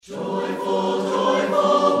Joyful,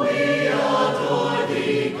 joyful, we adore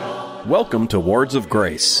thee, God. Welcome to Words of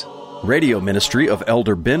Grace, radio ministry of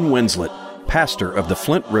Elder Ben Winslet, pastor of the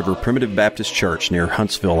Flint River Primitive Baptist Church near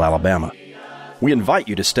Huntsville, Alabama. We invite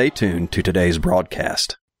you to stay tuned to today's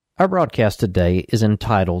broadcast. Our broadcast today is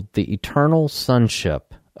entitled The Eternal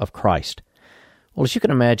Sonship of Christ. Well, as you can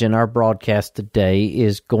imagine, our broadcast today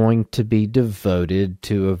is going to be devoted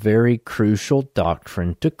to a very crucial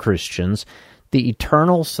doctrine to Christians, the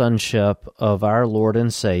eternal sonship of our Lord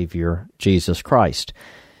and Savior, Jesus Christ.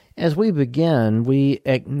 As we begin, we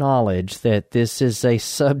acknowledge that this is a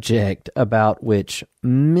subject about which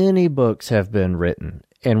many books have been written,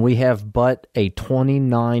 and we have but a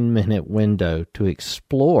 29-minute window to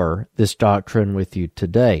explore this doctrine with you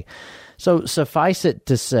today. So suffice it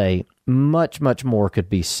to say, much more could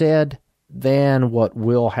be said than what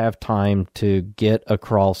we'll have time to get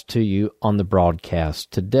across to you on the broadcast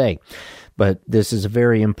today. But this is a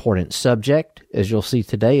very important subject. As you'll see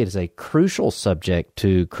today, it is a crucial subject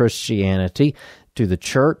to Christianity, to the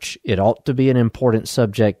church. It ought to be an important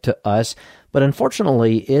subject to us. But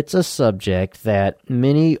unfortunately, it's a subject that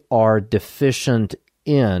many are deficient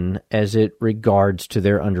in as it regards to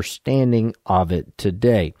their understanding of it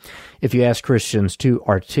today. If you ask Christians to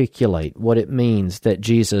articulate what it means that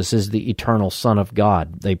Jesus is the eternal Son of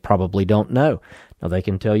God, they probably don't know. Now, they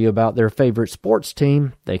can tell you about their favorite sports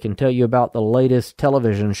team. They can tell you about the latest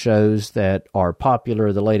television shows that are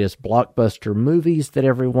popular, the latest blockbuster movies that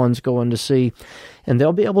everyone's going to see, and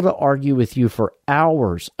they'll be able to argue with you for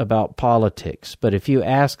hours about politics. But if you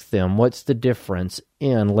ask them what's the difference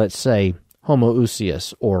in, let's say,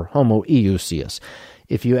 homoousios or homoiousios,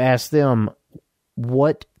 if you ask them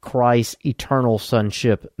what Christ's eternal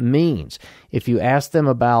sonship means, if you ask them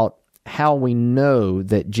about how we know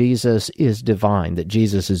that Jesus is divine, that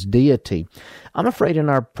Jesus is deity, I'm afraid in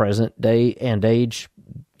our present day and age,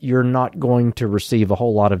 you're not going to receive a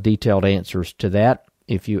whole lot of detailed answers to that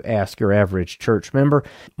if you ask your average church member.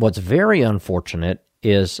 What's very unfortunate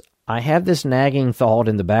is I have this nagging thought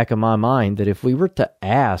in the back of my mind that if we were to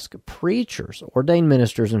ask preachers, ordained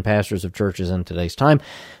ministers and pastors of churches in today's time,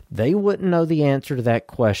 they wouldn't know the answer to that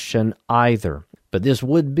question either. But this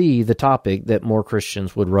would be the topic that more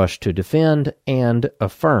Christians would rush to defend and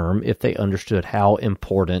affirm if they understood how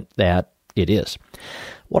important that it is.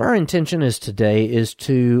 What our intention is today is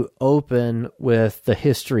to open with the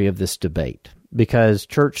history of this debate, because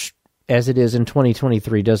church, as it is in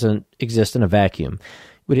 2023, doesn't exist in a vacuum.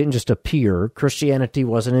 We didn't just appear. Christianity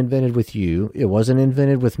wasn't invented with you. It wasn't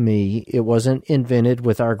invented with me. It wasn't invented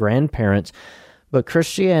with our grandparents. But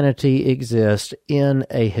Christianity exists in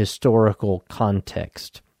a historical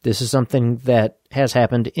context. This is something that has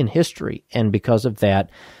happened in history, and because of that,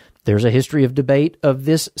 there's a history of debate of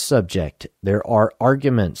this subject. There are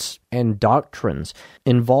arguments and doctrines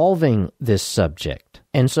involving this subject.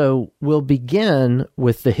 And so we'll begin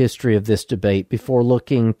with the history of this debate before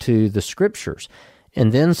looking to the Scriptures,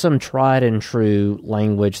 and then some tried and true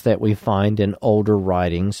language that we find in older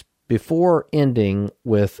writings, before ending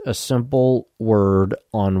with a simple word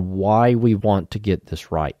on why we want to get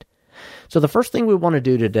this right. So the first thing we want to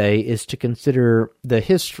do today is to consider the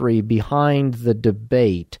history behind the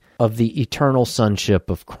debate of the eternal sonship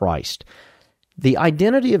of Christ. The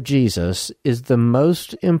identity of Jesus is the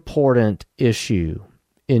most important issue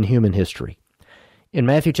in human history. In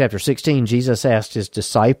Matthew chapter 16, Jesus asked his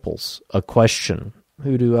disciples a question: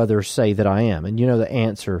 who do others say that I am? And you know the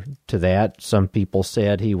answer to that. Some people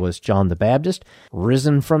said he was John the Baptist,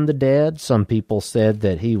 risen from the dead. Some people said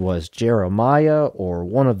that he was Jeremiah or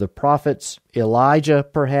one of the prophets, Elijah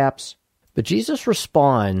perhaps. But Jesus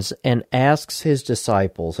responds and asks his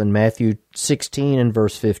disciples in Matthew 16 and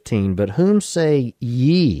verse 15, "But whom say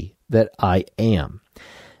ye that I am?"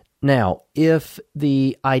 Now, if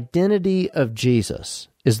the identity of Jesus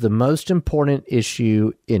is the most important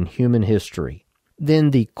issue in human history,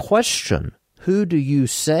 then the question, who do you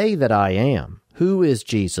say that I am? Who is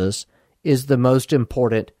Jesus? Is the most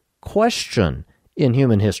important question in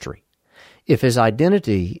human history. If his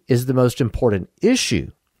identity is the most important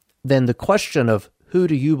issue, then the question of who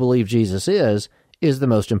do you believe Jesus is the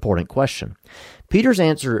most important question. Peter's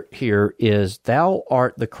answer here is, "Thou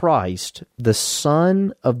art the Christ, the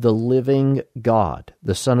Son of the living God,"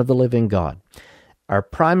 the Son of the living God. Our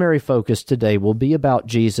primary focus today will be about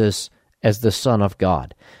Jesus as the Son of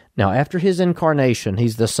God. Now, after his incarnation,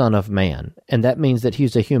 he's the Son of Man, and that means that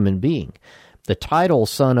he's a human being. The title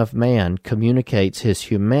Son of Man communicates his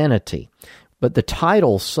humanity, but the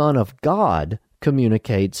title Son of God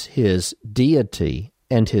communicates his deity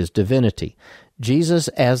and his divinity. Jesus,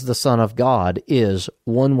 as the Son of God, is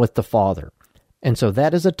one with the Father. And so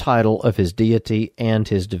that is a title of his deity and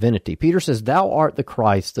his divinity. Peter says, "Thou art the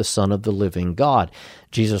Christ, the Son of the living God."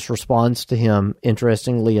 Jesus responds to him,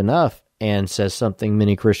 interestingly enough, and says something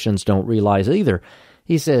many Christians don't realize either.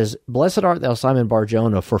 He says, "Blessed art thou, Simon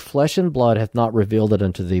Bar-Jonah, for flesh and blood hath not revealed it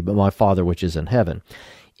unto thee, but my Father which is in heaven."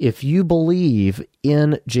 If you believe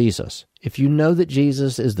in Jesus, if you know that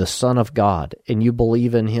Jesus is the Son of God, and you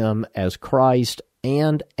believe in him as Christ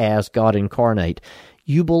and as God incarnate,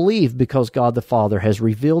 you believe because God the Father has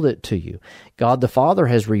revealed it to you. God the Father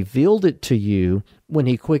has revealed it to you when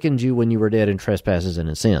he quickened you when you were dead in trespasses and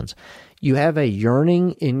in sins. You have a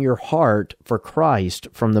yearning in your heart for Christ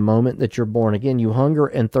from the moment that you're born again. You hunger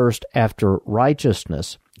and thirst after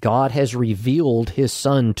righteousness. God has revealed his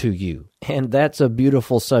Son to you. And that's a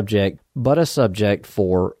beautiful subject, but a subject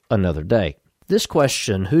for another day. This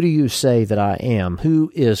question, who do you say that I am?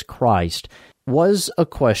 Who is Christ? Was a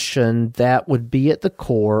question that would be at the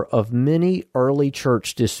core of many early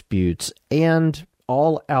church disputes and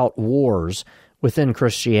all-out wars within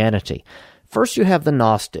Christianity. First, you have the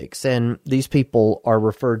Gnostics, and these people are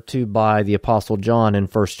referred to by the Apostle John in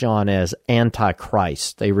 1 John as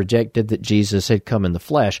Antichrist. They rejected that Jesus had come in the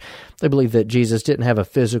flesh. They believed that Jesus didn't have a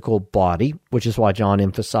physical body, which is why John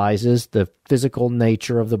emphasizes the physical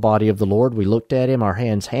nature of the body of the Lord. We looked at him, our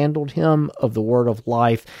hands handled him of the word of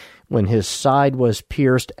life. When his side was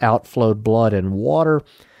pierced, out flowed blood and water.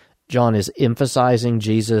 John is emphasizing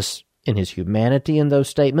Jesus in his humanity in those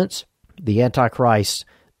statements. The Antichrist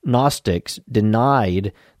Gnostics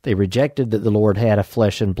denied, they rejected that the Lord had a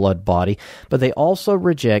flesh and blood body, but they also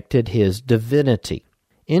rejected his divinity.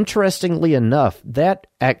 Interestingly enough, that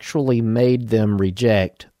actually made them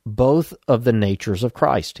reject both of the natures of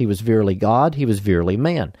Christ. He was virally God, he was virally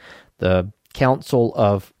man. The Council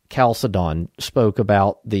of Chalcedon spoke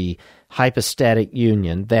about the hypostatic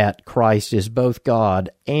union, that Christ is both God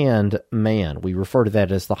and man. We refer to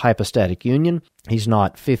that as the hypostatic union. He's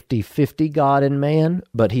not 50-50 God and man,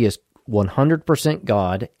 but he is 100%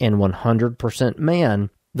 God and 100% man.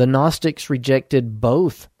 The Gnostics rejected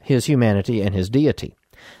both his humanity and his deity.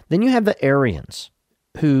 Then you have the Arians,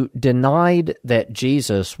 who denied that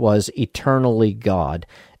Jesus was eternally God,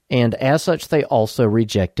 and as such they also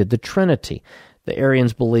rejected the Trinity. The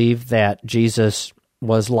Arians believed that Jesus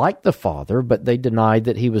was like the Father, but they denied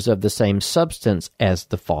that he was of the same substance as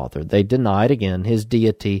the Father. They denied, again, his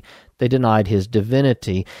deity, they denied his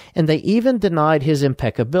divinity, and they even denied his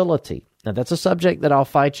impeccability. Now, that's a subject that I'll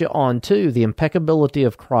fight you on, too, the impeccability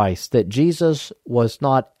of Christ, that Jesus was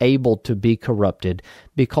not able to be corrupted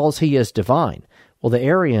because he is divine. Well, the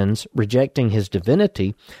Arians, rejecting his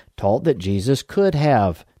divinity, taught that Jesus could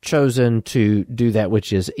have chosen to do that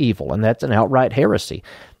which is evil, and that's an outright heresy.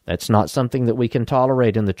 That's not something that we can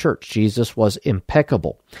tolerate in the church. Jesus was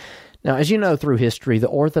impeccable. Now, as you know through history, the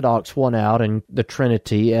Orthodox won out, and the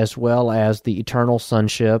Trinity, as well as the eternal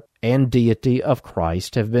sonship and deity of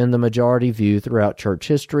Christ, have been the majority view throughout church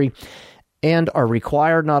history, and are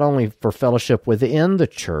required not only for fellowship within the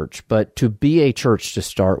church, but to be a church to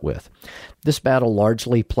start with. This battle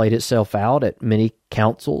largely played itself out at many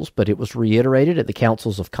councils, but it was reiterated at the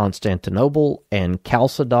councils of Constantinople and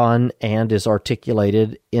Chalcedon, and is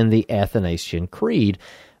articulated in the Athanasian Creed,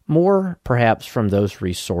 more perhaps from those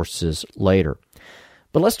resources later.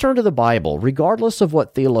 But let's turn to the Bible. Regardless of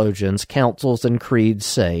what theologians, councils, and creeds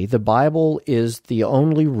say, the Bible is the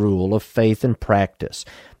only rule of faith and practice.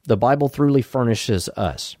 The Bible truly furnishes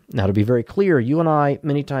us. Now, to be very clear, you and I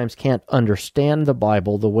many times can't understand the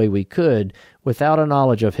Bible the way we could without a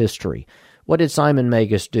knowledge of history. What did Simon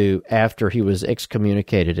Magus do after he was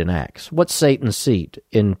excommunicated in Acts? What's Satan's seat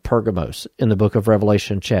in Pergamos in the book of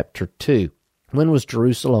Revelation chapter 2? When was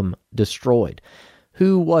Jerusalem destroyed?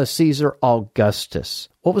 Who was Caesar Augustus?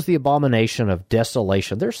 What was the abomination of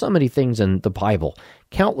desolation? There's so many things in the Bible,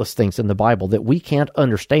 countless things in the Bible that we can't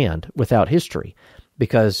understand without history,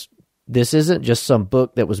 because this isn't just some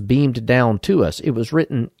book that was beamed down to us. It was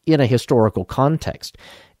written in a historical context.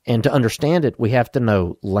 And to understand it, we have to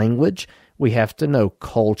know language, we have to know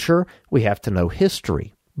culture, we have to know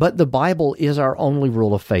history. But the Bible is our only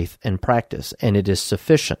rule of faith and practice, and it is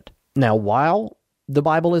sufficient. Now, while the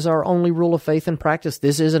Bible is our only rule of faith and practice,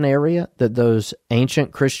 this is an area that those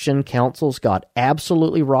ancient Christian councils got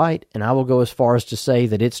absolutely right, and I will go as far as to say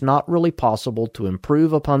that it's not really possible to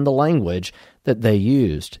improve upon the language that they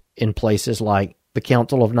used in places like the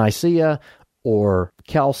Council of Nicaea or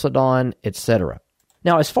Chalcedon, etc.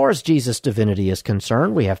 Now, as far as Jesus' divinity is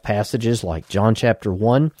concerned, we have passages like John chapter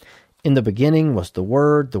 1, "In the beginning was the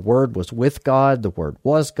Word was with God, the Word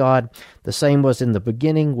was God, the same was in the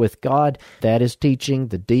beginning with God." That is teaching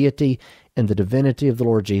the deity and the divinity of the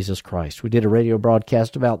Lord Jesus Christ. We did a radio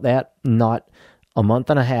broadcast about that not a month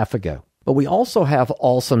and a half ago. But we also have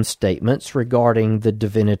awesome statements regarding the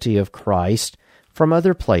divinity of Christ from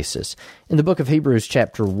other places. In the book of Hebrews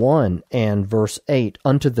chapter 1 and verse 8,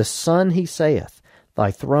 "Unto the Son he saith,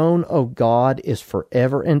 Thy throne, O God, is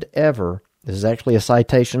forever and ever." This is actually a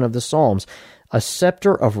citation of the Psalms. "A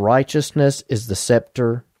scepter of righteousness is the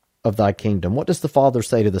scepter of thy kingdom." What does the Father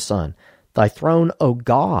say to the Son? "Thy throne, O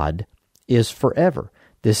God, is forever."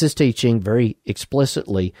 This is teaching very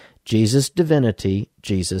explicitly Jesus' divinity,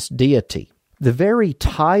 Jesus' deity. The very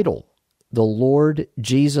title, the Lord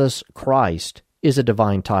Jesus Christ, is a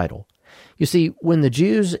divine title. You see, when the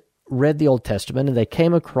Jews read the Old Testament and they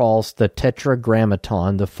came across the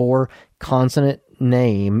Tetragrammaton, the four-consonant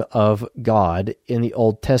name of God in the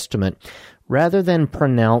Old Testament, rather than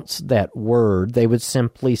pronounce that word, they would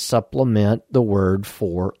simply supplement the word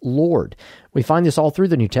for Lord. We find this all through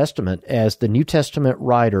the New Testament as the New Testament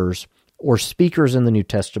writers or speakers in the New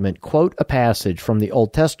Testament quote a passage from the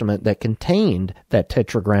Old Testament that contained that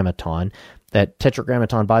Tetragrammaton. That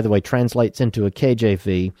Tetragrammaton, by the way, translates into a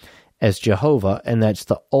KJV as Jehovah, and that's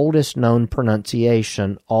the oldest known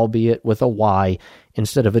pronunciation, albeit with a Y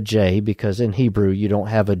instead of a J, because in Hebrew you don't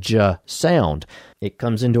have a J sound. It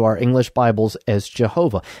comes into our English Bibles as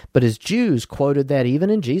Jehovah. But as Jews quoted that even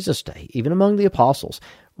in Jesus' day, even among the apostles,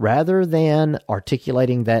 rather than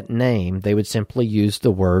articulating that name, they would simply use the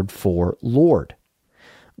word for Lord.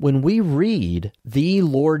 When we read the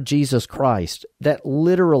Lord Jesus Christ, that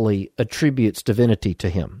literally attributes divinity to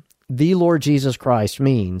him. The Lord Jesus Christ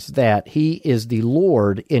means that he is the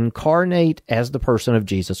Lord incarnate as the person of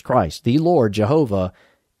Jesus Christ. The Lord, Jehovah,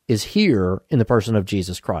 is here in the person of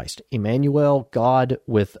Jesus Christ. Emmanuel, God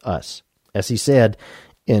with us. As he said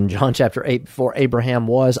in John chapter 8, before Abraham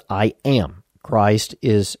was, I am. Christ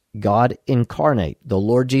is God incarnate. The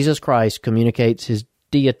Lord Jesus Christ communicates his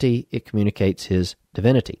deity. It communicates his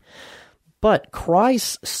divinity. But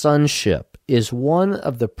Christ's sonship is one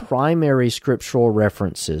of the primary scriptural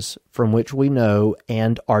references from which we know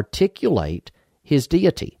and articulate his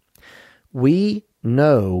deity. We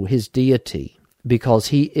know his deity because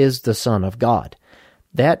he is the Son of God.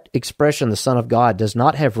 That expression, the Son of God, does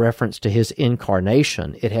not have reference to his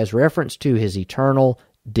incarnation. It has reference to his eternal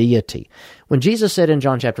deity. When Jesus said in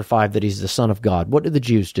John chapter 5 that he's the Son of God, what did the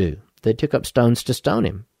Jews do? They took up stones to stone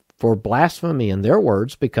him for blasphemy in their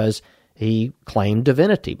words because he claimed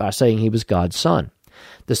divinity by saying he was God's Son.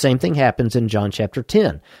 The same thing happens in John chapter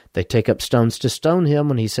 10. They take up stones to stone him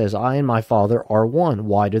when he says, I and my Father are one.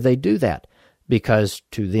 Why do they do that? Because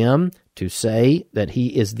to them, to say that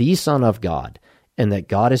he is the Son of God and that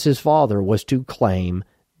God is his Father was to claim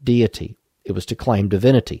deity. It was to claim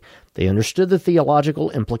divinity. They understood the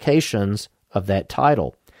theological implications of that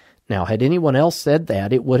title. Now, had anyone else said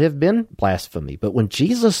that, it would have been blasphemy. But when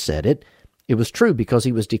Jesus said it, it was true because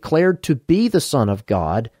he was declared to be the Son of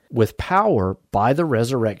God with power by the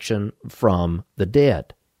resurrection from the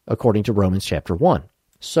dead, according to Romans chapter 1.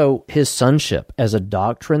 So his sonship as a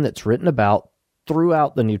doctrine that's written about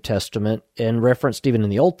throughout the New Testament and referenced even in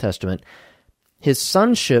the Old Testament, his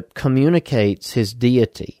sonship communicates his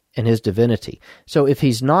deity and his divinity. So if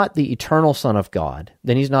he's not the eternal Son of God,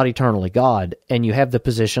 then he's not eternally God, and you have the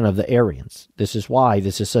position of the Arians. This is why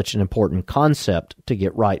this is such an important concept to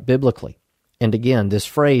get right biblically. And again, this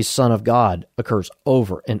phrase, Son of God, occurs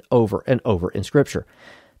over and over and over in Scripture.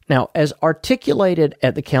 Now, as articulated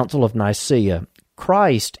at the Council of Nicaea,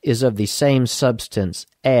 Christ is of the same substance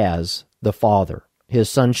as the Father. His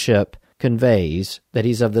sonship conveys that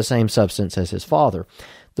he's of the same substance as his Father.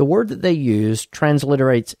 The word that they use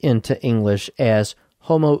transliterates into English as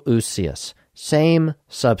homoousios, same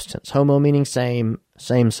substance. Homo meaning same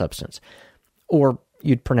substance. Or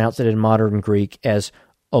you'd pronounce it in modern Greek as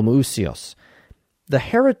homoousios. The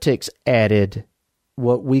heretics added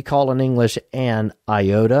what we call in English an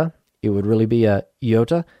iota. It would really be a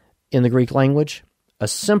iota in the Greek language. A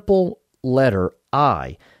simple letter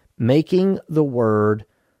I, making the word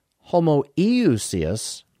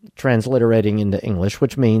homoousios, transliterating into English,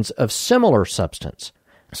 which means of similar substance.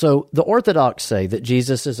 So the Orthodox say that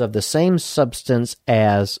Jesus is of the same substance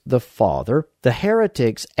as the Father. The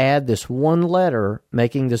heretics add this one letter,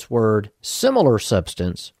 making this word similar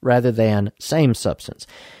substance rather than same substance.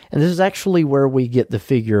 And this is actually where we get the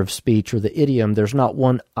figure of speech or the idiom. There's not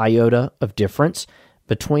one iota of difference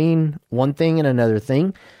between one thing and another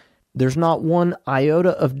thing. There's not one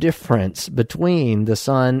iota of difference between the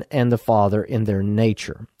Son and the Father in their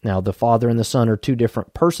nature. Now, the Father and the Son are two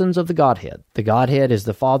different persons of the Godhead. The Godhead is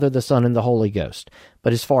the Father, the Son, and the Holy Ghost.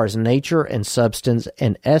 But as far as nature and substance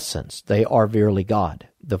and essence, they are verily God.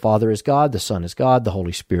 The Father is God, the Son is God, the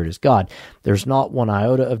Holy Spirit is God. There's not one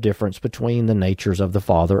iota of difference between the natures of the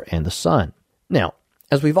Father and the Son. Now,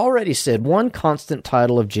 as we've already said, one constant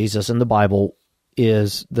title of Jesus in the Bible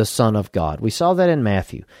is the Son of God. We saw that in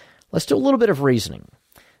Matthew. Let's do a little bit of reasoning.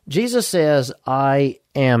 Jesus says, I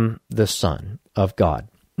am the Son of God.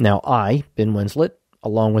 Now, I, Ben Winslett,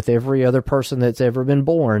 along with every other person that's ever been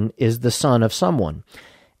born, is the son of someone.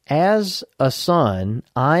 As a son,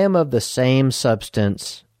 I am of the same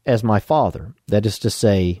substance as my Father, that is to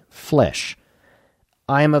say, flesh.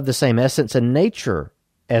 I am of the same essence and nature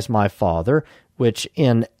as my Father, which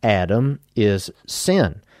in Adam is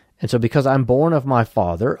sin. And so because I'm born of my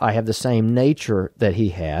Father, I have the same nature that he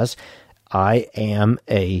has. I am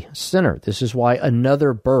a sinner. This is why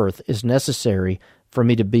another birth is necessary for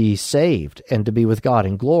me to be saved and to be with God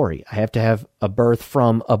in glory. I have to have a birth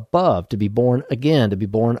from above, to be born again, to be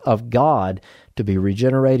born of God, to be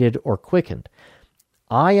regenerated or quickened.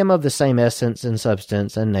 I am of the same essence and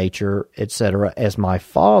substance and nature, etc., as my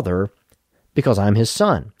Father, because I'm his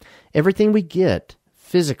son. Everything we get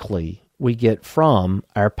physically, we get from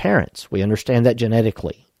our parents. We understand that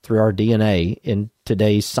genetically through our DNA in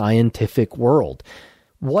today's scientific world.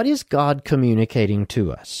 What is God communicating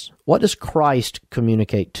to us? What does Christ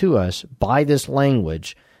communicate to us by this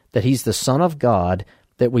language that he's the Son of God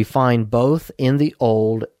that we find both in the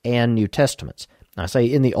Old and New Testaments? I say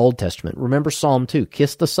in the Old Testament. Remember Psalm 2,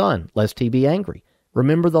 kiss the Son, lest he be angry.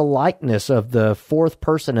 Remember the likeness of the fourth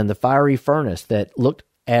person in the fiery furnace that looked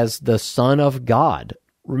as the Son of God.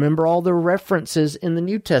 Remember all the references in the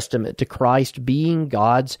New Testament to Christ being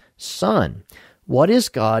God's Son. What is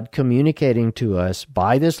God communicating to us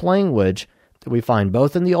by this language that we find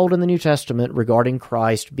both in the Old and the New Testament regarding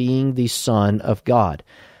Christ being the Son of God?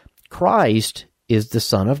 Christ is the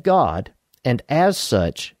Son of God, and as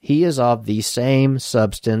such, he is of the same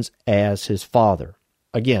substance as his Father.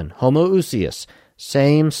 Again, homoousios,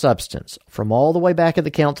 same substance. From all the way back at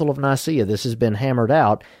the Council of Nicaea, this has been hammered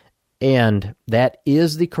out, and that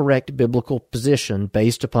is the correct biblical position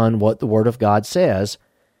based upon what the Word of God says.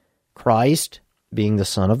 Christ, being the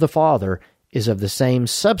Son of the Father, is of the same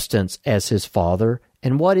substance as his Father.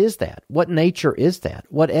 And what is that? What nature is that?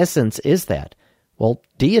 What essence is that? Well,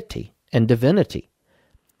 deity and divinity.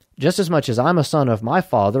 Just as much as I'm a son of my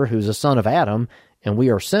Father, who's a son of Adam, and we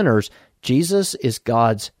are sinners, Jesus is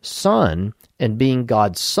God's Son, and being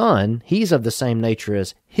God's Son, he's of the same nature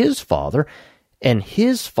as his Father, and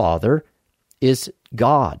his Father is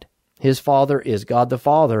God. His Father is God the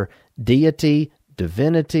Father, deity,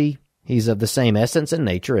 divinity. He's of the same essence and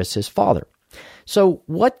nature as his Father. So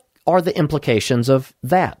what are the implications of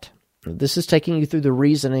that? This is taking you through the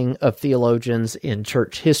reasoning of theologians in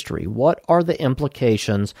church history. What are the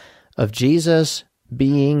implications of Jesus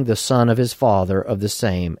being the Son of his Father of the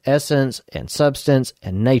same essence and substance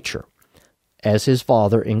and nature as his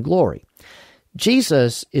Father in glory?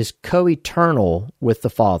 Jesus is co-eternal with the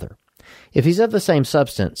Father. If he's of the same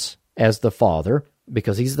substance as the Father,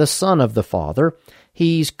 because he's the Son of the Father,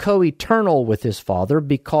 he's co-eternal with his Father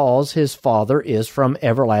because his Father is from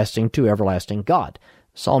everlasting to everlasting God.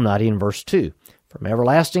 Psalm 90 and verse 2, from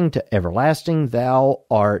everlasting to everlasting thou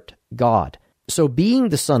art God. So being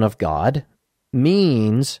the Son of God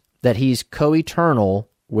means that he's co-eternal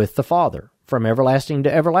with the Father. From everlasting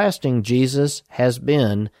to everlasting, Jesus has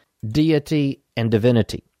been deity and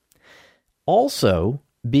divinity. Also,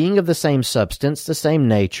 being of the same substance, the same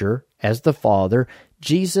nature as the Father,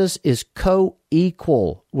 Jesus is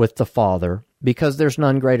co-equal with the Father because there's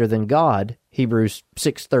none greater than God. Hebrews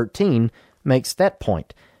 6:13 makes that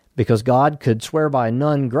point, because God could swear by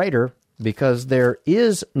none greater because there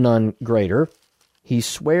is none greater. He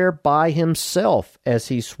swore by himself as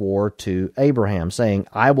he swore to Abraham, saying,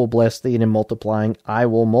 I will bless thee, and in multiplying I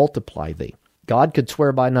will multiply thee. God could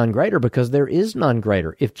swear by none greater because there is none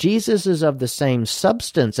greater. If Jesus is of the same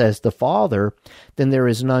substance as the Father, then there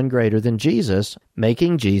is none greater than Jesus,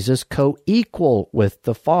 making Jesus co-equal with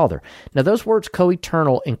the Father. Now, those words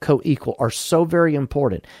co-eternal and co-equal are so very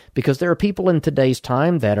important because there are people in today's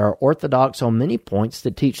time that are orthodox on many points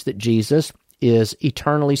that teach that Jesus is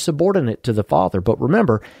eternally subordinate to the Father. But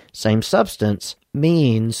remember, same substance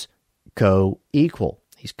means co-equal.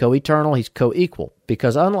 He's co-eternal, he's co-equal,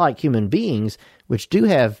 because unlike human beings, which do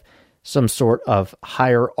have some sort of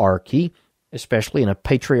hierarchy, especially in a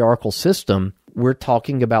patriarchal system, we're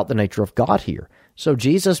talking about the nature of God here. So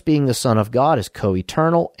Jesus, being the Son of God, is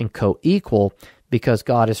co-eternal and co-equal because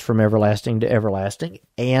God is from everlasting to everlasting,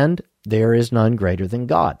 and there is none greater than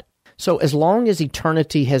God. So as long as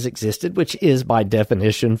eternity has existed, which is by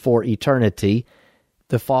definition for eternity,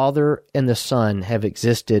 the Father and the Son have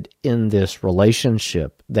existed in this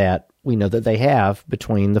relationship that we know that they have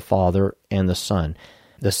between the Father and the Son.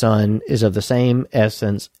 The Son is of the same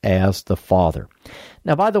essence as the Father.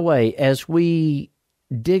 Now, by the way, as we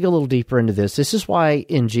dig a little deeper into this, this is why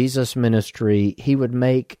in Jesus' ministry, he would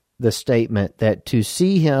make the statement that to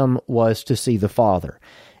see him was to see the Father,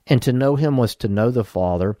 and to know him was to know the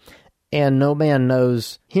Father, and no man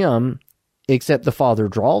knows him except the Father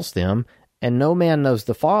draws them, and no man knows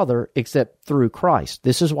the Father except through Christ.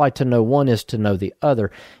 This is why to know one is to know the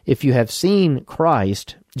other. If you have seen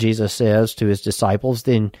Christ, Jesus says to his disciples,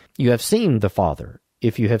 then you have seen the Father,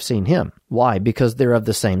 if you have seen him. Why? Because they're of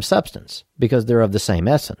the same substance, because they're of the same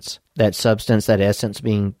essence. That substance, that essence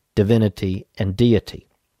being divinity and deity.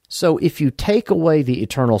 So if you take away the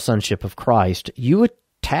eternal sonship of Christ, you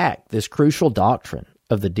attack this crucial doctrine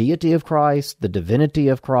of the deity of Christ, the divinity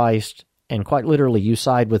of Christ, and quite literally you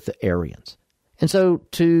side with the Arians. And so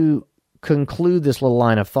to conclude this little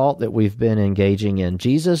line of thought that we've been engaging in,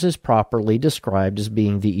 Jesus is properly described as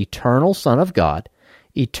being the eternal Son of God,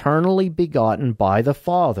 eternally begotten by the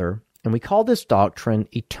Father, and we call this doctrine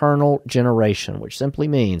eternal generation, which simply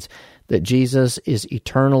means that Jesus is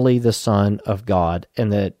eternally the Son of God,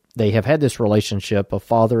 and that they have had this relationship of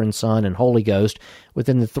Father and Son and Holy Ghost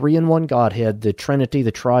within the three-in-one Godhead, the Trinity,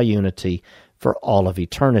 the Triunity, for all of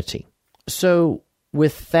eternity. So,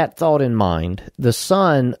 with that thought in mind, the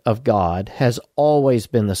Son of God has always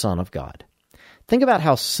been the Son of God. Think about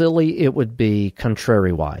how silly it would be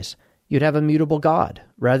contrary-wise. You'd have a mutable God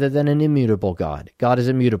rather than an immutable God. God is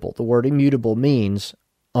immutable. The word immutable means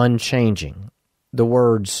unchanging. The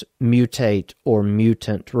words mutate or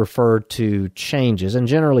mutant refer to changes, and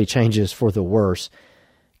generally changes for the worse.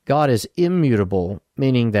 God is immutable,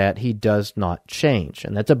 meaning that he does not change,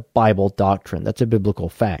 and that's a Bible doctrine. That's a biblical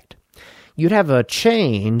fact. You'd have a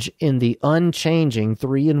change in the unchanging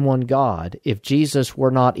three-in-one God if Jesus were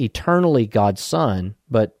not eternally God's Son,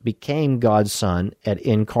 but became God's Son at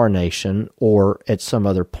incarnation or at some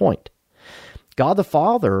other point. God the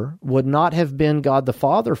Father would not have been God the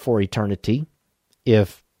Father for eternity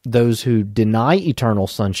if those who deny eternal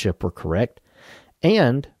sonship were correct,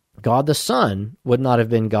 and God the Son would not have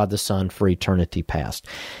been God the Son for eternity past.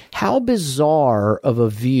 How bizarre of a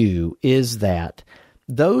view is that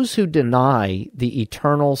those who deny the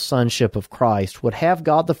eternal sonship of Christ would have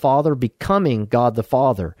God the Father becoming God the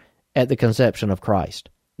Father at the conception of Christ.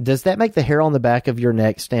 Does that make the hair on the back of your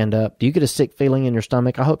neck stand up? Do you get a sick feeling in your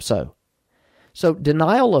stomach? I hope so. So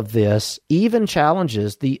denial of this even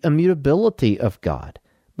challenges the immutability of God.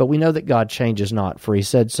 But we know that God changes not, for he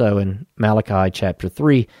said so in Malachi chapter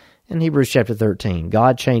 3 and Hebrews chapter 13.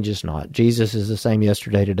 God changes not. Jesus is the same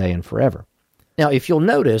yesterday, today, and forever. Now, if you'll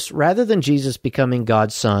notice, rather than Jesus becoming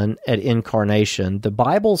God's Son at incarnation, the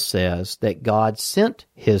Bible says that God sent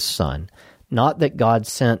his Son, not that God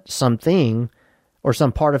sent something or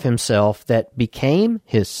some part of himself that became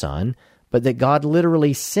his Son, but that God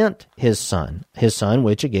literally sent his Son,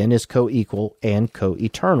 which again is co-equal and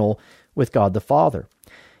co-eternal with God the Father.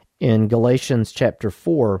 In Galatians chapter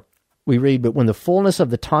 4, we read, "But when the fullness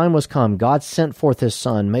of the time was come, God sent forth his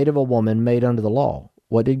Son, made of a woman, made under the law."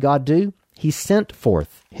 What did God do? He sent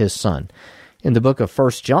forth his Son. In the book of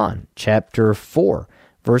 1 John, chapter 4,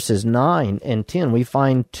 verses 9 and 10, we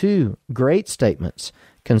find two great statements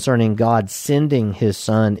concerning God sending his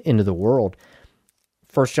Son into the world.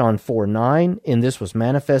 1 John 4:9, "In this was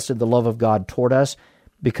manifested the love of God toward us,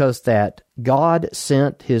 because that God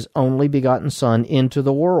sent his only begotten Son into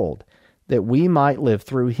the world, that we might live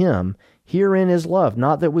through him. Herein is love,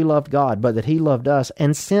 not that we loved God, but that he loved us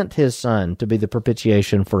and sent his Son to be the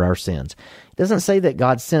propitiation for our sins." It doesn't say that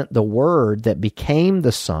God sent the Word that became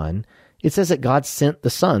the Son. It says that God sent the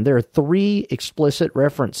Son. There are three explicit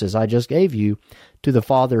references I just gave you to the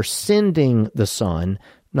Father sending the Son,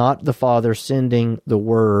 not the Father sending the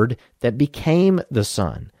Word that became the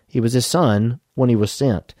Son. He was his Son when he was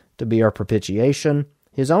sent to be our propitiation.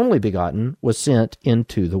 His only begotten was sent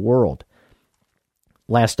into the world.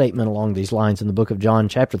 Last statement along these lines in the book of John,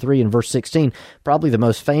 chapter 3 and verse 16, probably the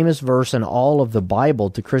most famous verse in all of the Bible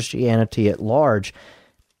to Christianity at large.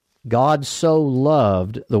 God so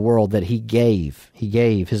loved the world that he gave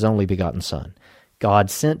his only begotten Son. God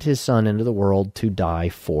sent his Son into the world to die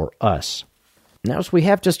for us. Now, as we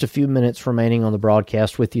have just a few minutes remaining on the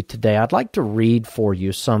broadcast with you today, I'd like to read for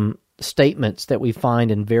you some statements that we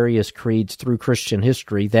find in various creeds through Christian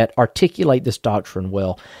history that articulate this doctrine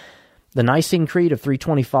well. The Nicene Creed of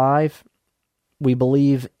 325, we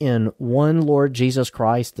believe in one Lord Jesus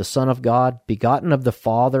Christ, the Son of God, begotten of the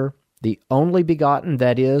Father, the only begotten,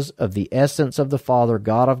 that is, of the essence of the Father,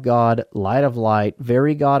 God of God, light of light,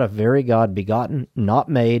 very God of very God, begotten, not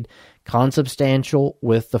made, consubstantial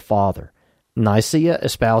with the Father. Nicaea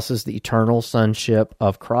espouses the eternal sonship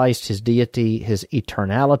of Christ, his deity, his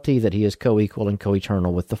eternality, that he is co-equal and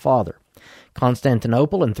co-eternal with the Father.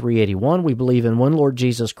 Constantinople in 381, we believe in one Lord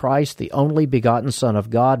Jesus Christ, the only begotten Son of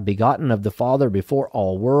God, begotten of the Father before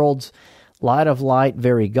all worlds, light of light,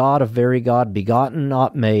 very God of very God, begotten,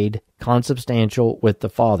 not made, consubstantial with the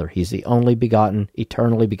Father. He's the only begotten,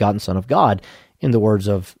 eternally begotten Son of God, in the words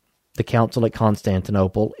of the Council at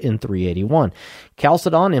Constantinople in 381.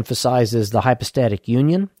 Chalcedon emphasizes the hypostatic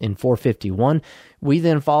union in 451. We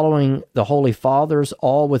then, following the Holy Fathers,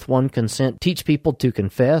 all with one consent, teach people to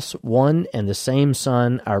confess one and the same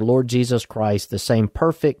Son, our Lord Jesus Christ, the same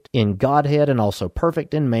perfect in Godhead and also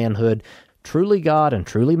perfect in manhood, truly God and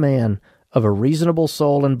truly man, of a reasonable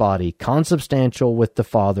soul and body, consubstantial with the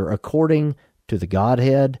Father according to the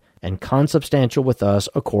Godhead, and consubstantial with us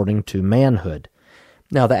according to manhood.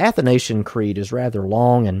 Now, the Athanasian Creed is rather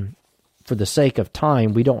long, and for the sake of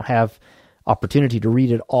time, we don't have opportunity to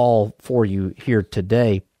read it all for you here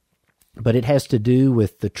today, but it has to do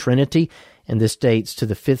with the Trinity, and this dates to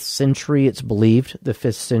the 5th century, it's believed, the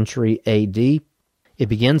 5th century A.D. It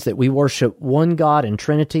begins that we worship one God in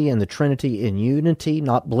Trinity, and the Trinity in unity,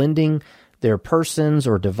 not blending their persons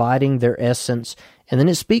or dividing their essence. And then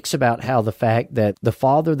it speaks about how the fact that the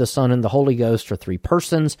Father, the Son, and the Holy Ghost are three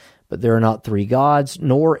persons, but there are not three gods,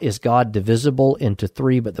 nor is God divisible into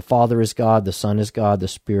three, but the Father is God, the Son is God, the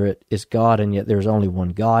Spirit is God, and yet there's only one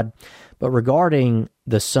God. But regarding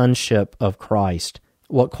the sonship of Christ,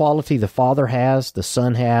 what quality the Father has, the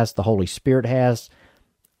Son has, the Holy Spirit has,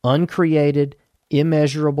 uncreated,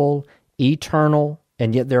 immeasurable, eternal,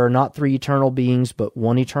 and yet there are not three eternal beings, but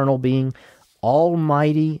one eternal being,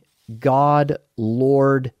 Almighty God,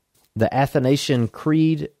 Lord. The Athanasian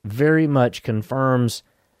Creed very much confirms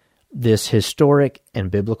this historic and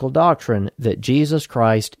biblical doctrine that Jesus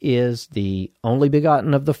Christ is the only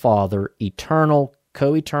begotten of the Father, eternal,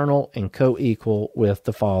 co-eternal, and co-equal with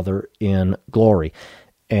the Father in glory.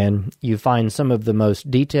 And you find some of the most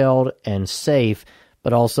detailed and safe,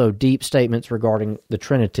 but also deep statements regarding the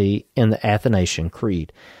Trinity in the Athanasian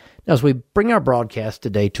Creed. Now, as we bring our broadcast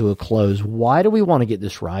today to a close, why do we want to get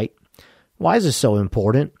this right? Why is this so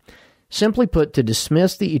important? Simply put, to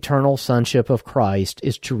dismiss the eternal sonship of Christ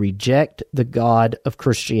is to reject the God of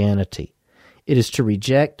Christianity. It is to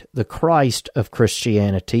reject the Christ of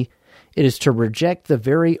Christianity. It is to reject the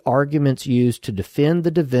very arguments used to defend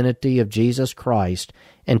the divinity of Jesus Christ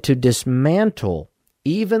and to dismantle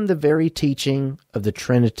even the very teaching of the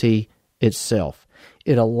Trinity itself.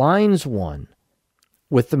 It aligns one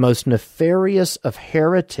with the most nefarious of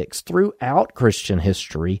heretics throughout Christian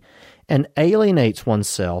history and alienates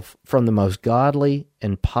oneself from the most godly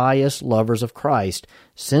and pious lovers of Christ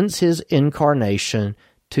since his incarnation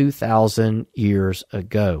 2,000 years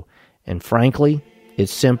ago. And frankly,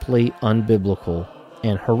 it's simply unbiblical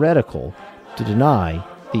and heretical to deny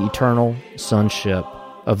the eternal sonship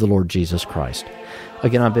of the Lord Jesus Christ.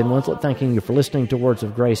 Again, I'm Ben Winslet, thanking you for listening to Words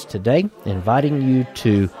of Grace today, inviting you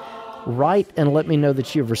to write and let me know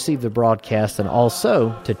that you've received the broadcast, and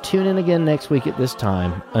also to tune in again next week at this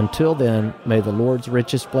time. Until then, may the Lord's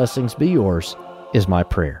richest blessings be yours, is my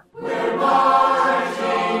prayer. We're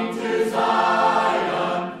marching to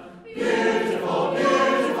Zion, beautiful,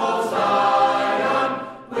 beautiful Zion.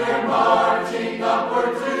 We're marching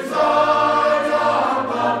upward to Zion,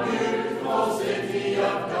 the beautiful city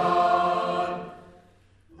of God.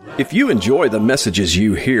 If you enjoy the messages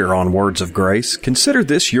you hear on Words of Grace, consider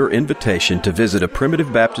this your invitation to visit a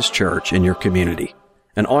Primitive Baptist church in your community.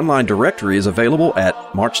 An online directory is available at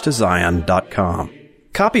marchtozion.com.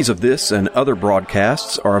 Copies of this and other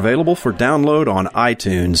broadcasts are available for download on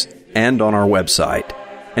iTunes and on our website.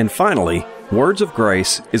 And finally, Words of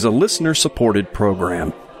Grace is a listener-supported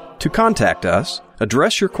program. To contact us,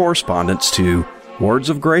 address your correspondence to Words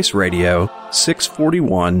of Grace Radio,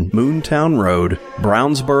 641 Moontown Road,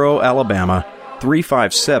 Brownsboro, Alabama,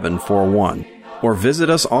 35741, or visit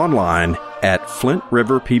us online at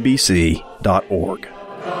flintriverpbc.org.